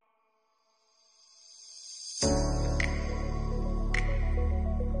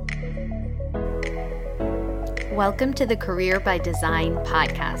Welcome to the Career by Design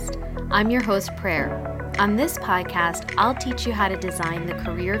podcast. I'm your host, Prayer. On this podcast, I'll teach you how to design the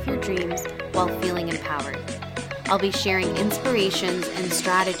career of your dreams while feeling empowered. I'll be sharing inspirations and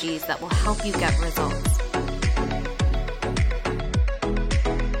strategies that will help you get results.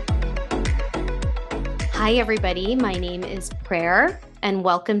 Hi, everybody. My name is Prayer, and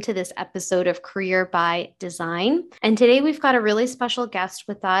welcome to this episode of Career by Design. And today we've got a really special guest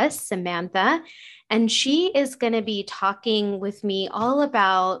with us, Samantha. And she is going to be talking with me all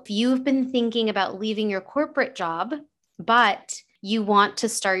about if you've been thinking about leaving your corporate job, but you want to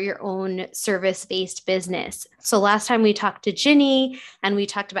start your own service-based business. So last time we talked to Ginny and we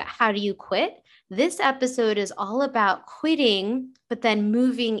talked about how do you quit. This episode is all about quitting, but then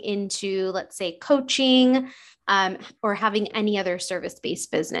moving into, let's say, coaching or having any other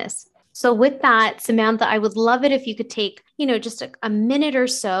service-based business. So with that, Samantha, I would love it if you could take, just a minute or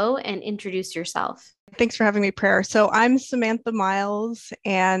so and introduce yourself. Thanks for having me, Prayer. So I'm Samantha Miles,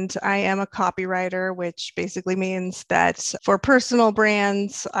 and I am a copywriter, which basically means that for personal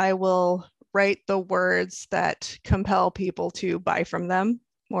brands, I will write the words that compel people to buy from them,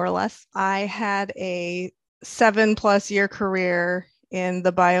 more or less. I had a 7+ year career in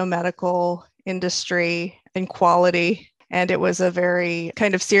the biomedical industry in quality. And it was a very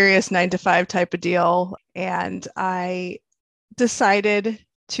kind of serious 9-to-5 type of deal. And I decided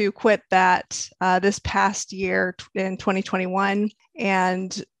to quit that this past year in 2021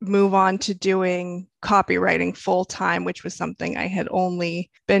 and move on to doing copywriting full time, which was something I had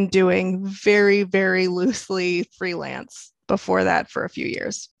only been doing very, very loosely freelance before that for a few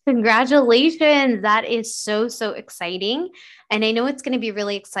years. Congratulations. That is so exciting. And I know it's going to be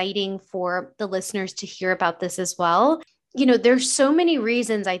really exciting for the listeners to hear about this as well. There's so many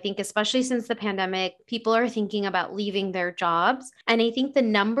reasons, I think, especially since the pandemic, people are thinking about leaving their jobs. And I think the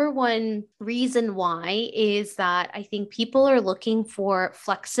number one reason why is that I think people are looking for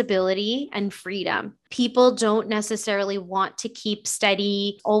flexibility and freedom. People don't necessarily want to keep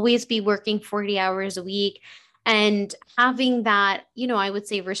steady, always be working 40 hours a week. And having that, I would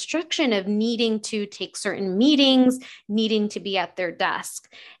say restriction of needing to take certain meetings, needing to be at their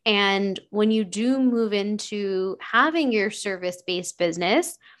desk. And when you do move into having your service-based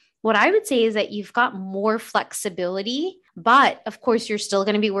business, what I would say is that you've got more flexibility, but of course, you're still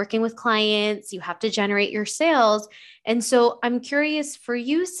going to be working with clients. You have to generate your sales. And so I'm curious for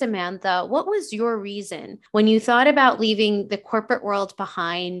you, Samantha, what was your reason when you thought about leaving the corporate world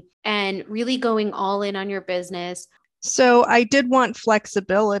behind and really going all in on your business? So I did want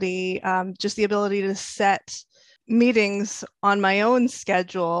flexibility, just the ability to set meetings on my own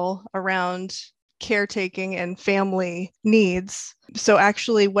schedule around caretaking and family needs. So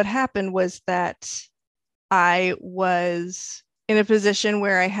actually what happened was that I was in a position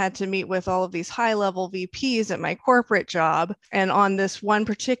where I had to meet with all of these high-level VPs at my corporate job. And on this one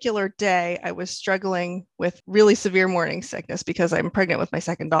particular day, I was struggling with really severe morning sickness because I'm pregnant with my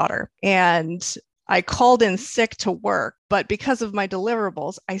second daughter. And I called in sick to work, but because of my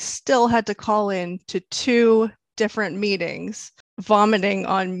deliverables, I still had to call in to 2 different meetings, vomiting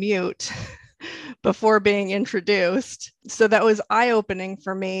on mute before being introduced. So that was eye-opening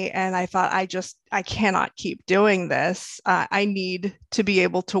for me. And I thought, I cannot keep doing this. I need to be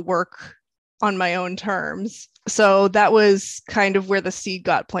able to work on my own terms. So that was kind of where the seed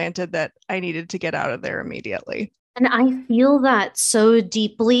got planted that I needed to get out of there immediately. And I feel that so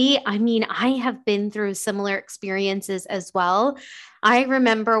deeply. I mean, I have been through similar experiences as well. I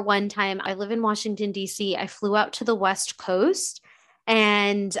remember one time I live in Washington, D.C. I flew out to the West Coast.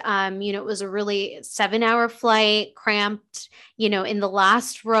 And, it was a really 7-hour flight, cramped, in the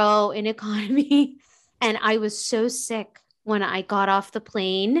last row in economy. And I was so sick when I got off the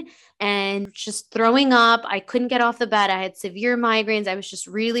plane and just throwing up. I couldn't get off the bed. I had severe migraines. I was just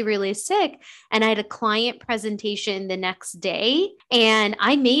really, really sick. And I had a client presentation the next day and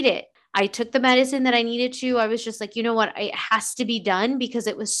I made it. I took the medicine that I needed to. I was just like, you know what? It has to be done because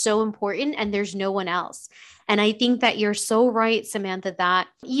it was so important and there's no one else. And I think that you're so right, Samantha, that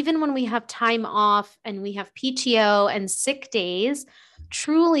even when we have time off and we have PTO and sick days,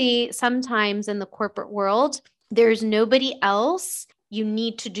 truly sometimes in the corporate world, there's nobody else. You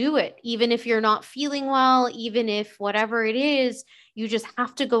need to do it. Even if you're not feeling well, even if whatever it is, you just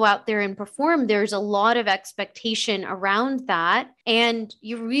have to go out there and perform. There's a lot of expectation around that. And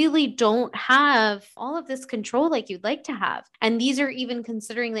you really don't have all of this control like you'd like to have. And these are even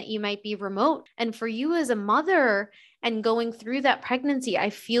considering that you might be remote. And for you as a mother and going through that pregnancy, I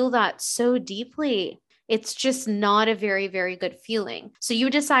feel that so deeply. It's just not a very, very good feeling. So you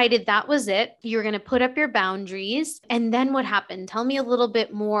decided that was it. You're going to put up your boundaries. And then what happened? Tell me a little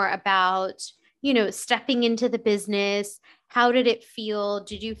bit more about stepping into the business? How did it feel?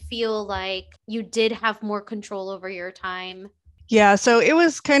 Did you feel like you did have more control over your time? Yeah, so it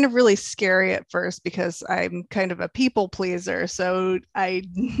was kind of really scary at first because I'm kind of a people pleaser. So I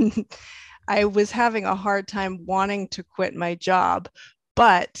I was having a hard time wanting to quit my job.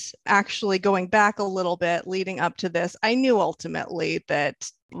 But actually going back a little bit leading up to this, I knew ultimately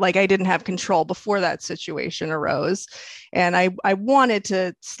that like I didn't have control before that situation arose. And I wanted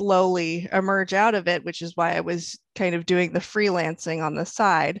to slowly emerge out of it, which is why I was kind of doing the freelancing on the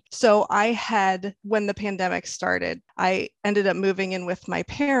side. So I had, when the pandemic started, I ended up moving in with my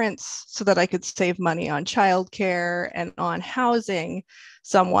parents so that I could save money on childcare and on housing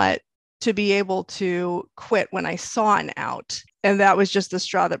somewhat to be able to quit when I saw an out. And that was just the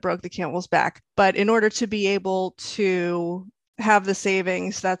straw that broke the camel's back. But in order to be able to have the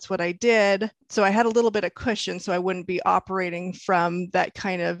savings, that's what I did. So I had a little bit of cushion so I wouldn't be operating from that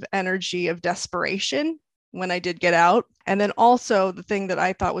kind of energy of desperation when I did get out. And then also the thing that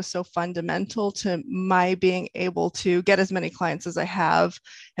I thought was so fundamental to my being able to get as many clients as I have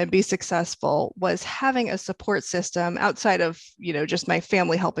and be successful was having a support system outside of, just my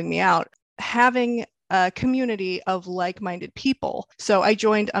family helping me out, having a community of like-minded people. So I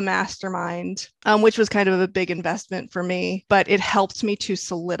joined a mastermind, which was kind of a big investment for me, but it helped me to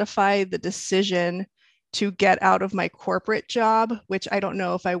solidify the decision to get out of my corporate job, which I don't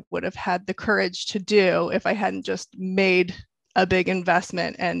know if I would have had the courage to do if I hadn't just made a big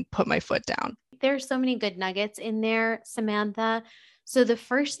investment and put my foot down. There's so many good nuggets in there, Samantha. So the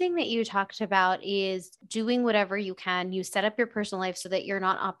first thing that you talked about is doing whatever you can. You set up your personal life so that you're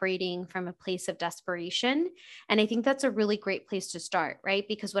not operating from a place of desperation. And I think that's a really great place to start, right?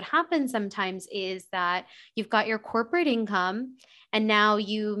 Because what happens sometimes is that you've got your corporate income and now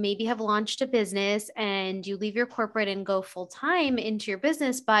you maybe have launched a business and you leave your corporate and go full time into your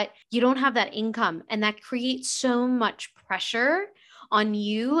business, but you don't have that income. And that creates so much pressure on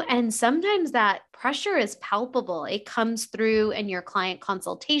you. And sometimes that pressure is palpable. It comes through in your client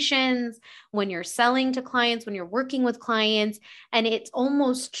consultations, when you're selling to clients, when you're working with clients, and it's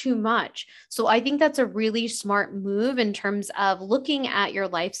almost too much. So I think that's a really smart move in terms of looking at your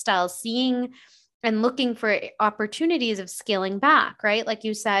lifestyle, seeing and looking for opportunities of scaling back, right? Like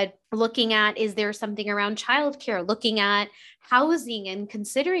you said, looking at, is there something around childcare, looking at housing and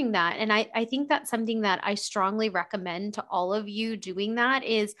considering that. And I think that's something that I strongly recommend to all of you doing that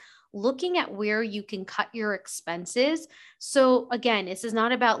is looking at where you can cut your expenses. So again, this is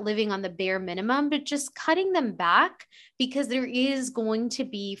not about living on the bare minimum, but just cutting them back because there is going to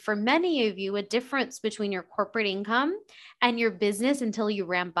be, for many of you, a difference between your corporate income and your business until you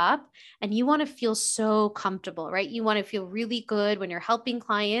ramp up. And you want to feel so comfortable, right? You want to feel really good when you're helping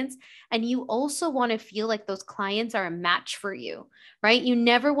clients. And you also want to feel like those clients are a match for you, right? You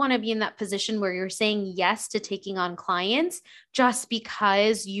never want to be in that position where you're saying yes to taking on clients just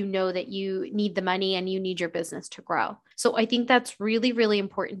because you know that you need the money and you need your business to grow. So I think that's really, really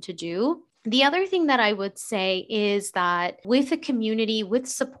important to do. The other thing that I would say is that with a community, with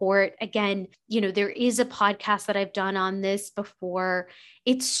support, again, there is a podcast that I've done on this before.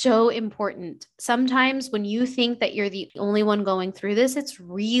 It's so important. Sometimes when you think that you're the only one going through this, it's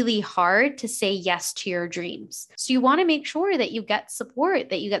really hard to say yes to your dreams. So you want to make sure that you get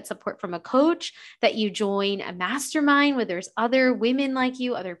support from a coach, that you join a mastermind where there's other women like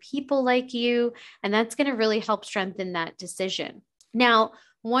you, other people like you, and that's going to really help strengthen that decision. Now,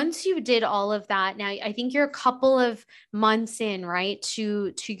 once you did all of that, now I think you're a couple of months in, right,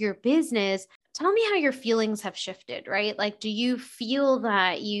 to your business. Tell me how your feelings have shifted, right? Like, do you feel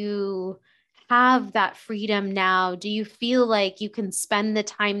that you have that freedom now? Do you feel like you can spend the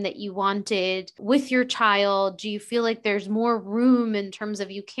time that you wanted with your child? Do you feel like there's more room in terms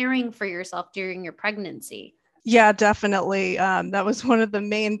of you caring for yourself during your pregnancy? Yeah, definitely. That was one of the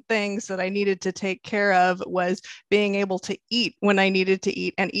main things that I needed to take care of was being able to eat when I needed to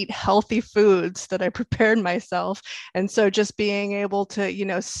eat and eat healthy foods that I prepared myself. And so just being able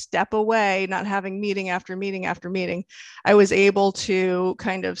to, step away, not having meeting after meeting after meeting, I was able to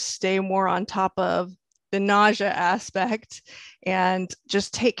kind of stay more on top of the nausea aspect and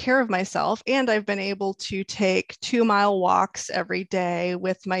just take care of myself. And I've been able to take 2-mile walks every day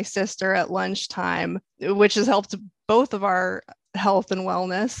with my sister at lunchtime, which has helped both of our health and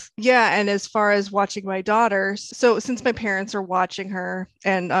wellness. Yeah. And as far as watching my daughters, so since my parents are watching her,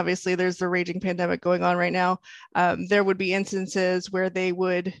 and obviously there's the raging pandemic going on right now, there would be instances where they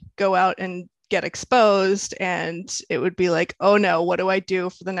would go out and get exposed and it would be like, oh no, what do I do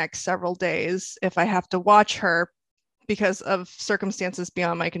for the next several days if I have to watch her because of circumstances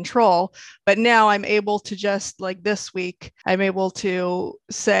beyond my control? But now I'm able to just, like this week, I'm able to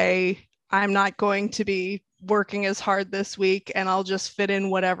say, I'm not going to be working as hard this week, and I'll just fit in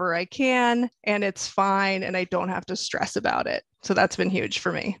whatever I can, and it's fine, and I don't have to stress about it. So that's been huge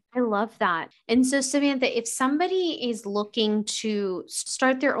for me. I love that. And so, Samantha, if somebody is looking to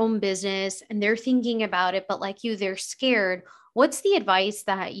start their own business and they're thinking about it, but like you, they're scared, what's the advice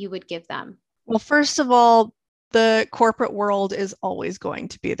that you would give them? Well, first of all, the corporate world is always going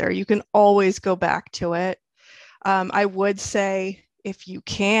to be there. You can always go back to it. I would say if you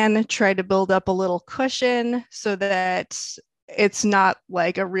can, try to build up a little cushion so that it's not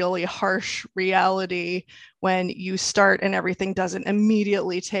like a really harsh reality when you start and everything doesn't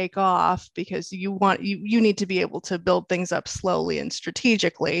immediately take off, because you need to be able to build things up slowly and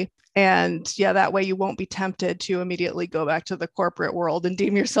strategically. And yeah, that way you won't be tempted to immediately go back to the corporate world and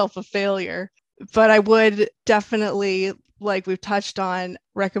deem yourself a failure. But I would definitely, like we've touched on,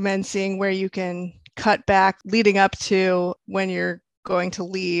 recommend seeing where you can cut back leading up to when you're going to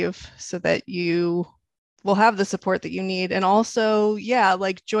leave so that you will have the support that you need. And also, yeah,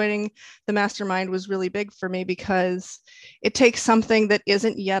 like joining the mastermind was really big for me because it takes something that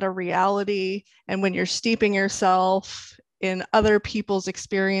isn't yet a reality. And when you're steeping yourself in other people's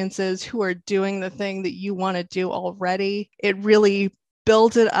experiences who are doing the thing that you want to do already, it really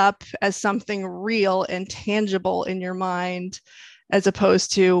builds it up as something real and tangible in your mind, as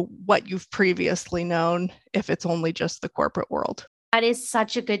opposed to what you've previously known if it's only just the corporate world. That is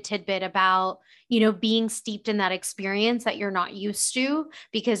such a good tidbit about, being steeped in that experience that you're not used to.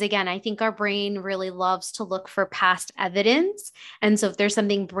 Because again, I think our brain really loves to look for past evidence. And so if there's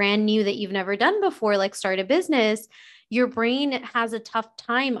something brand new that you've never done before, like start a business, your brain has a tough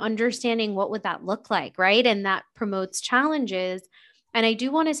time understanding what would that look like, right? And that promotes challenges. And I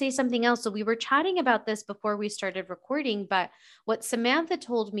do want to say something else. So we were chatting about this before we started recording, but what Samantha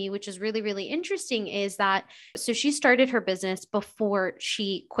told me, which is really, really interesting, is that, so she started her business before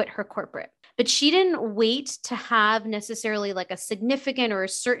she quit her corporate, but she didn't wait to have necessarily like a significant or a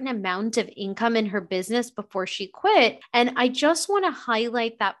certain amount of income in her business before she quit. And I just want to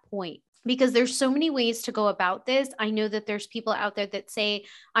highlight that point, because there's so many ways to go about this. I know that there's people out there that say,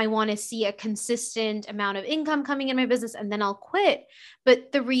 I want to see a consistent amount of income coming in my business and then I'll quit.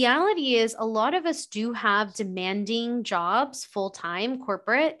 But the reality is a lot of us do have demanding jobs, full-time,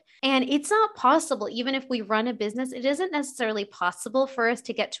 corporate, and it's not possible. Even if we run a business, it isn't necessarily possible for us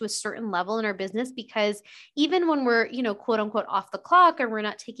to get to a certain level in our business, because even when we're, quote unquote, off the clock or we're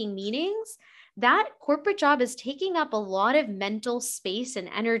not taking meetings, that corporate job is taking up a lot of mental space and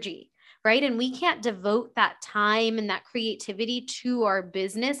energy. Right. And we can't devote that time and that creativity to our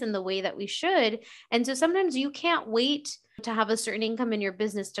business in the way that we should. And so sometimes you can't wait to have a certain income in your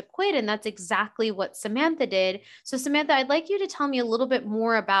business to quit. And that's exactly what Samantha did. So Samantha, I'd like you to tell me a little bit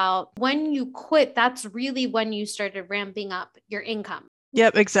more about when you quit. That's really when you started ramping up your income.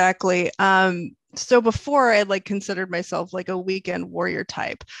 Yep, exactly. So before I considered myself like a weekend warrior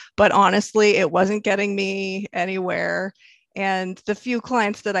type, but honestly, it wasn't getting me anywhere. And the few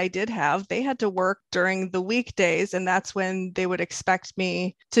clients that I did have, they had to work during the weekdays, and that's when they would expect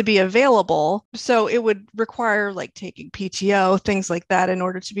me to be available. So it would require taking PTO, things like that, in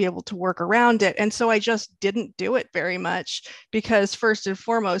order to be able to work around it. And so I just didn't do it very much because first and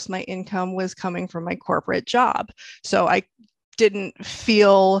foremost, my income was coming from my corporate job. So I didn't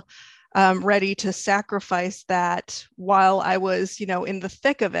feel ready to sacrifice that while I was, in the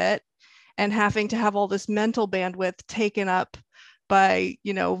thick of it, and having to have all this mental bandwidth taken up by,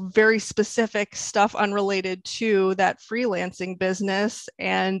 very specific stuff unrelated to that freelancing business.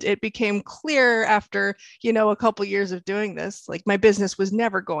 And it became clear after, a couple of years of doing this, my business was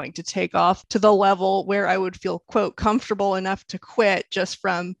never going to take off to the level where I would feel, quote, comfortable enough to quit just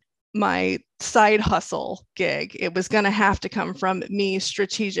from my side hustle gig. It was going to have to come from me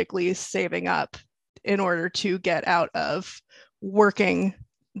strategically saving up in order to get out of working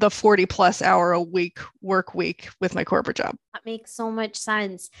the 40 plus hour a week work week with my corporate job. That makes so much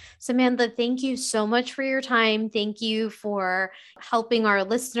sense. Samantha, thank you so much for your time. Thank you for helping our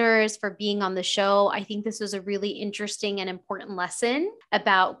listeners, for being on the show. I think this was a really interesting and important lesson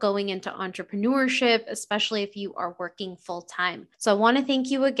about going into entrepreneurship, especially if you are working full time. So I want to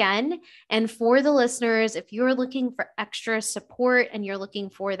thank you again. And for the listeners, if you're looking for extra support and you're looking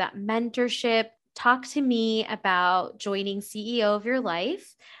for that mentorship, talk to me about joining CEO of Your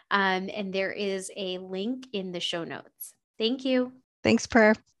Life. And there is a link in the show notes. Thank you. Thanks,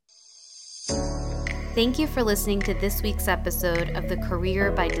 Prayer. Thank you for listening to this week's episode of the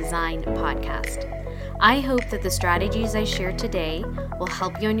Career by Design podcast. I hope that the strategies I shared today will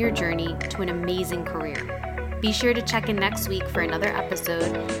help you on your journey to an amazing career. Be sure to check in next week for another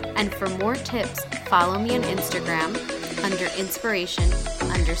episode. And for more tips, follow me on Instagram under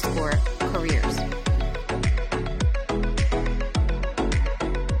inspiration_careers.